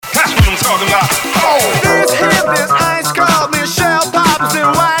talking about. This hip, this ice cold, Michelle poppers and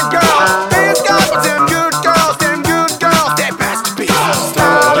white girls. These couples, them good girls, that masterpiece.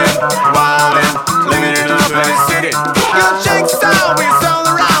 Styling, wildin', living it up in the city. Your chick style, we all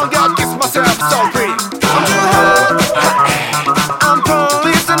around, God kiss myself, so pretty. I'm too hot, I'm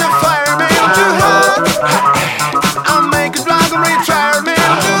police and a fireman. I'm too hot, I'm making vlogs and retirement.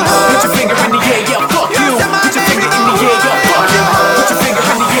 I'm too hot. Put your finger in the air, yeah, fuck you. Put your finger in the air, yeah, fuck you. Put your finger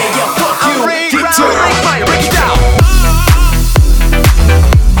in the air, yeah, fuck you. Get to it, fire, break it down.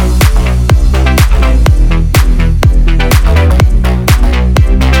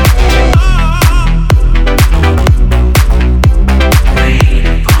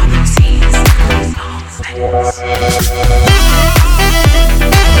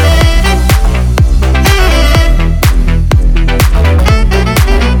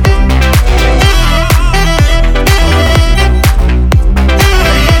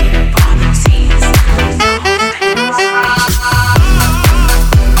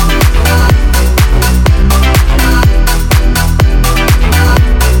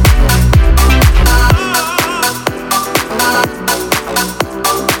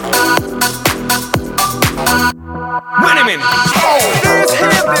 This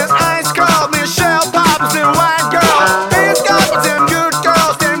hip, this ice cold, Michelle poppers and white girls. These couples, them good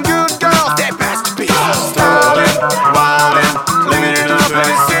girls, that masterpiece. Styling, wildin', living it up in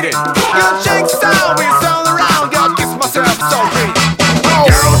the city. Your